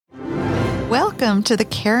Welcome to The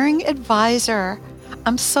Caring Advisor.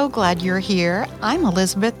 I'm so glad you're here. I'm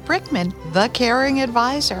Elizabeth Brickman, The Caring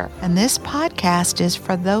Advisor, and this podcast is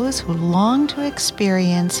for those who long to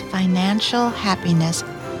experience financial happiness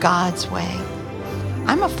God's way.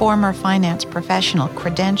 I'm a former finance professional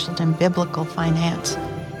credentialed in biblical finance.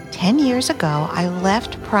 10 years ago, I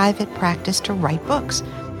left private practice to write books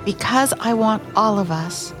because I want all of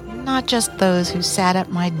us, not just those who sat at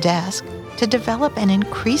my desk, to develop an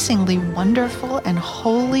increasingly wonderful and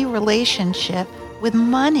holy relationship with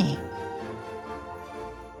money.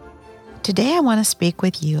 Today, I want to speak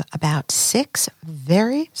with you about 6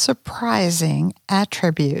 very surprising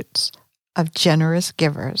attributes of generous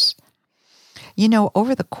givers. You know,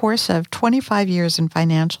 over the course of 25 years in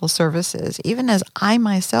financial services, even as I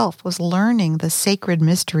myself was learning the sacred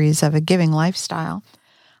mysteries of a giving lifestyle,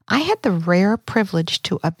 I had the rare privilege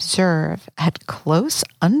to observe at close,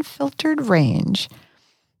 unfiltered range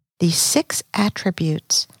the 6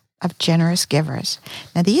 attributes of generous givers.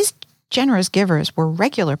 Now, these generous givers were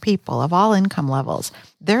regular people of all income levels.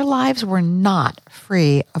 Their lives were not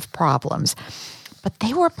free of problems, but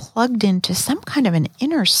they were plugged into some kind of an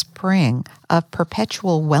inner spring of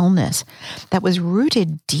perpetual wellness that was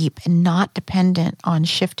rooted deep and not dependent on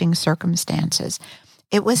shifting circumstances.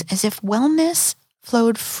 It was as if wellness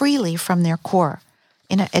flowed freely from their core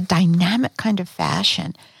in a dynamic kind of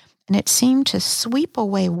fashion, and it seemed to sweep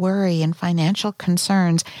away worry and financial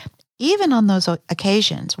concerns, even on those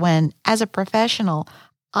occasions when, as a professional,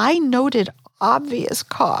 I noted obvious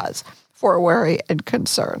cause for worry and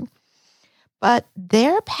concern. But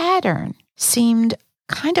their pattern seemed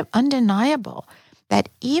kind of undeniable, that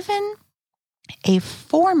even a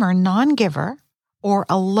former non-giver or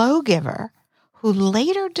a low giver who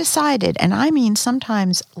later decided, and I mean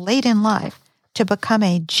sometimes late in life, to become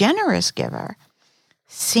a generous giver,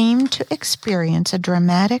 seemed to experience a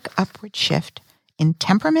dramatic upward shift in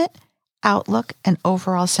temperament, outlook, and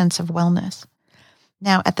overall sense of wellness.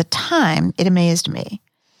 Now, at the time, it amazed me.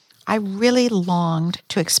 I really longed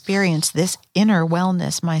to experience this inner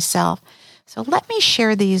wellness myself. So let me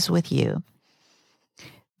share these with you.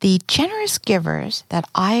 The generous givers that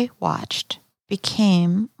I watched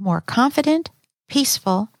became more confident,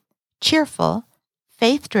 peaceful, cheerful,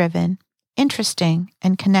 faith-driven, interesting,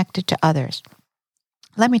 and connected to others.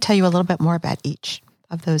 Let me tell you a little bit more about each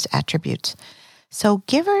of those attributes. So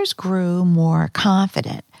givers grew more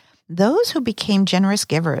confident. Those who became generous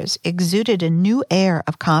givers exuded a new air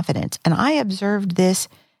of confidence, and I observed this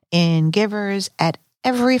in givers at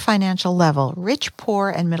every financial level, rich, poor,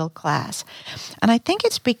 and middle class. And I think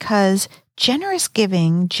it's because generous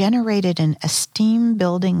giving generated an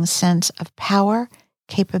esteem-building sense of power,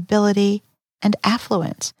 capability, and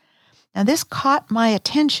affluence. Now, this caught my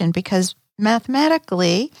attention because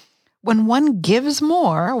mathematically, when one gives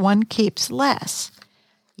more, one keeps less.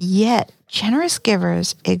 Yet, generous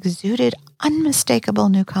givers exuded unmistakable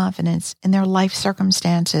new confidence in their life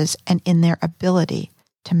circumstances and in their ability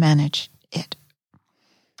to manage it.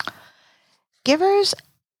 Givers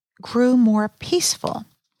grew more peaceful.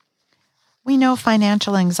 We know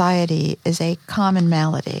financial anxiety is a common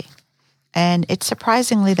malady, and it's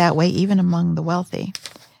surprisingly that way even among the wealthy.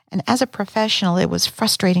 And as a professional, it was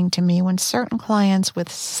frustrating to me when certain clients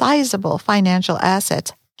with sizable financial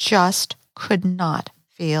assets just could not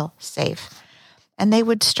feel safe, and they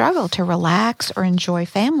would struggle to relax or enjoy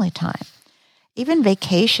family time. Even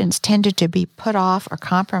vacations tended to be put off or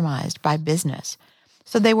compromised by business.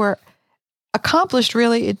 So they were accomplished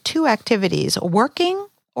really in 2 activities, working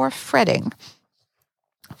or fretting.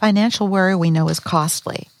 Financial worry, we know, is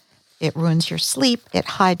costly. It ruins your sleep, it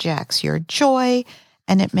hijacks your joy,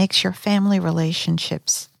 and it makes your family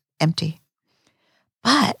relationships empty.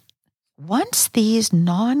 But once these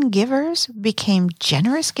non-givers became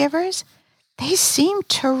generous givers, they seemed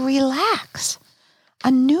to relax.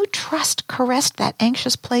 A new trust caressed that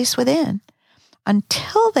anxious place within.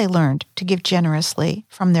 Until they learned to give generously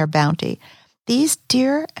from their bounty, these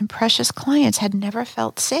dear and precious clients had never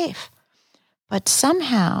felt safe. But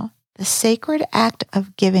somehow, the sacred act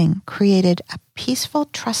of giving created a peaceful,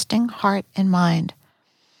 trusting heart and mind.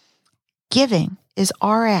 Giving is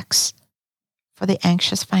RX for the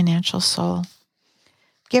anxious financial soul.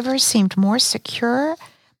 Givers seemed more secure,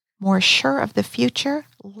 more sure of the future,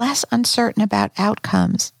 less uncertain about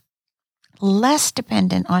outcomes, less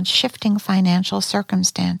dependent on shifting financial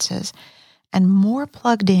circumstances, and more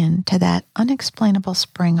plugged in to that unexplainable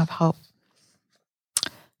spring of hope.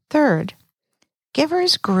 Third,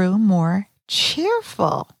 givers grew more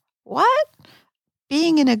cheerful. What?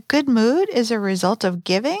 Being in a good mood is a result of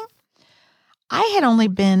giving? I had only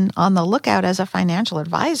been on the lookout as a financial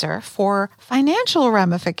advisor for financial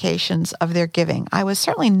ramifications of their giving. I was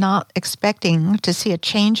certainly not expecting to see a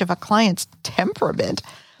change of a client's temperament,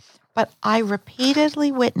 but I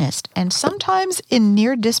repeatedly witnessed, and sometimes in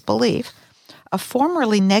near disbelief, a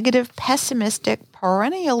formerly negative, pessimistic,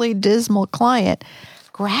 perennially dismal client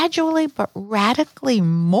gradually but radically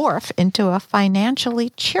morph into a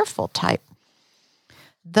financially cheerful type.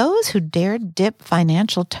 Those who dared dip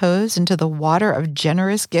financial toes into the water of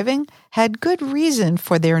generous giving had good reason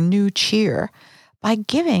for their new cheer. By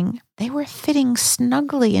giving, they were fitting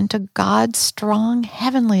snugly into God's strong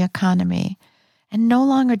heavenly economy and no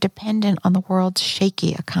longer dependent on the world's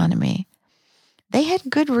shaky economy. They had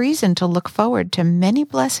good reason to look forward to many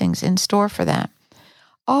blessings in store for them.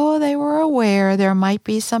 Oh, they were aware there might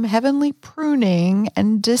be some heavenly pruning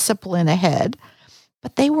and discipline ahead,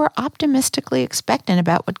 but they were optimistically expectant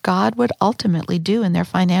about what God would ultimately do in their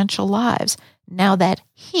financial lives, now that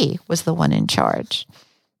He was the one in charge.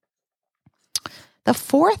 The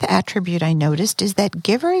fourth attribute I noticed is that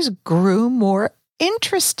givers grew more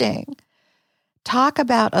interesting. Talk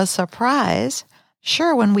about a surprise.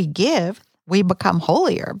 Sure, when we give, we become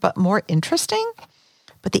holier, but more interesting?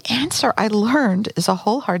 But the answer I learned is a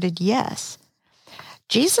wholehearted yes.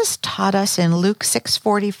 Jesus taught us in Luke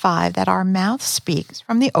 6:45 that our mouth speaks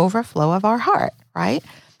from the overflow of our heart, right?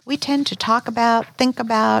 We tend to talk about, think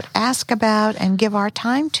about, ask about, and give our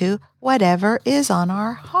time to whatever is on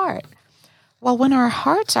our heart. Well, when our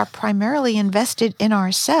hearts are primarily invested in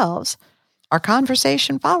ourselves, our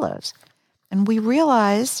conversation follows. And we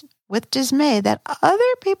realize with dismay that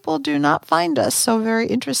other people do not find us so very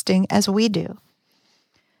interesting as we do.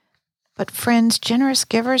 But friends, generous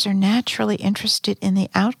givers are naturally interested in the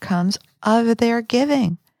outcomes of their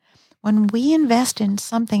giving. When we invest in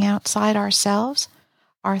something outside ourselves,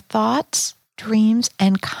 our thoughts, dreams,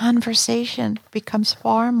 and conversation becomes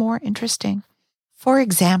far more interesting. For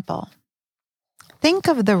example, think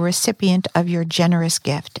of the recipient of your generous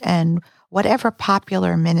gift and whatever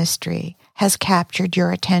popular ministry has captured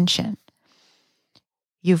your attention.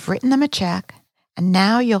 You've written them a check, and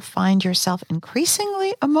now you'll find yourself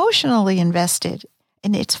increasingly emotionally invested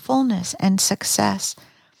in its fullness and success.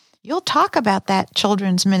 You'll talk about that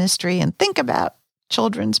children's ministry and think about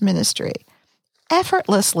children's ministry.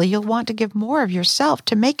 Effortlessly, you'll want to give more of yourself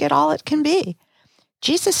to make it all it can be.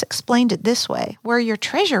 Jesus explained it this way: where your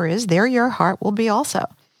treasure is, there your heart will be also.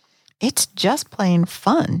 It's just plain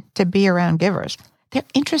fun to be around givers. They're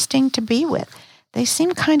interesting to be with. They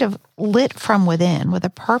seem kind of lit from within, with a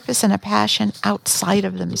purpose and a passion outside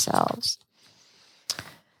of themselves.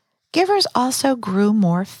 Givers also grew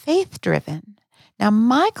more faith-driven. Now,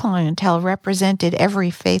 my clientele represented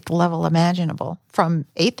every faith level imaginable, from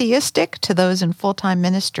atheistic to those in full-time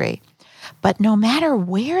ministry. But no matter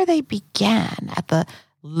where they began, at the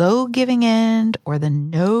low giving end or the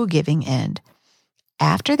no giving end,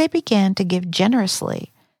 after they began to give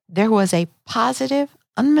generously, there was a positive,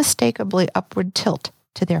 unmistakably upward tilt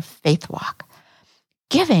to their faith walk.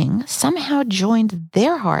 Giving somehow joined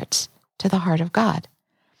their hearts to the heart of God.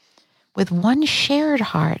 With one shared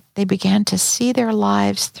heart, they began to see their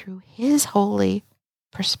lives through His holy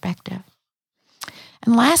perspective.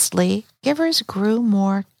 And lastly, givers grew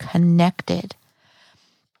more connected.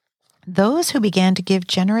 Those who began to give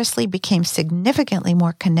generously became significantly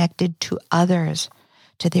more connected to others,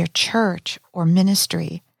 to their church or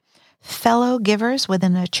ministry. Fellow givers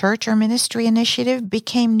within a church or ministry initiative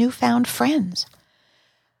became newfound friends.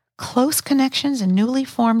 Close connections and newly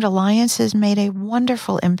formed alliances made a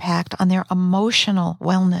wonderful impact on their emotional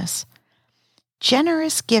wellness.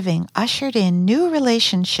 Generous giving ushered in new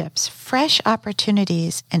relationships, fresh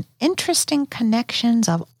opportunities, and interesting connections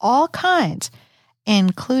of all kinds,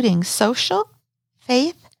 including social,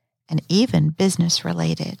 faith, and even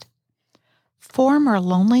business-related. Former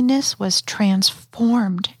loneliness was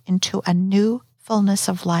transformed into a new fullness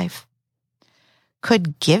of life.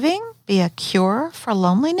 Could giving be a cure for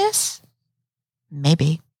loneliness?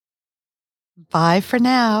 Maybe. Bye for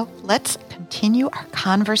now. Let's continue our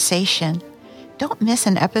conversation. Don't miss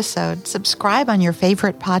an episode. Subscribe on your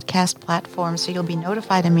favorite podcast platform so you'll be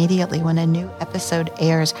notified immediately when a new episode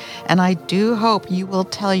airs. And I do hope you will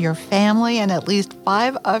tell your family and at least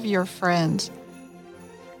 5 of your friends.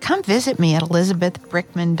 Come visit me at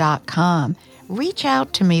elizabethbrickman.com. Reach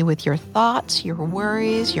out to me with your thoughts, your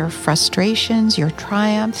worries, your frustrations, your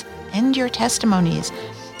triumphs, and your testimonies.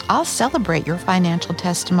 I'll celebrate your financial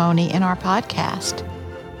testimony in our podcast.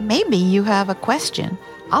 Maybe you have a question.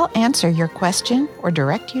 I'll answer your question or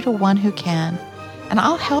direct you to one who can. And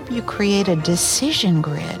I'll help you create a decision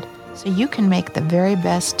grid so you can make the very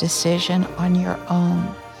best decision on your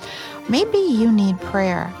own. Maybe you need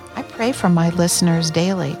prayer. I pray for my listeners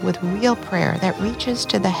daily with real prayer that reaches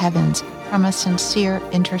to the heavens from a sincere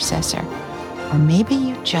intercessor. Or maybe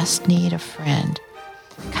you just need a friend.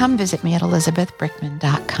 Come visit me at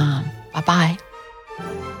elizabethbrickman.com. Bye-bye.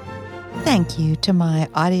 Thank you to my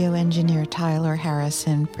audio engineer, Tyler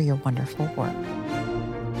Harrison, for your wonderful work.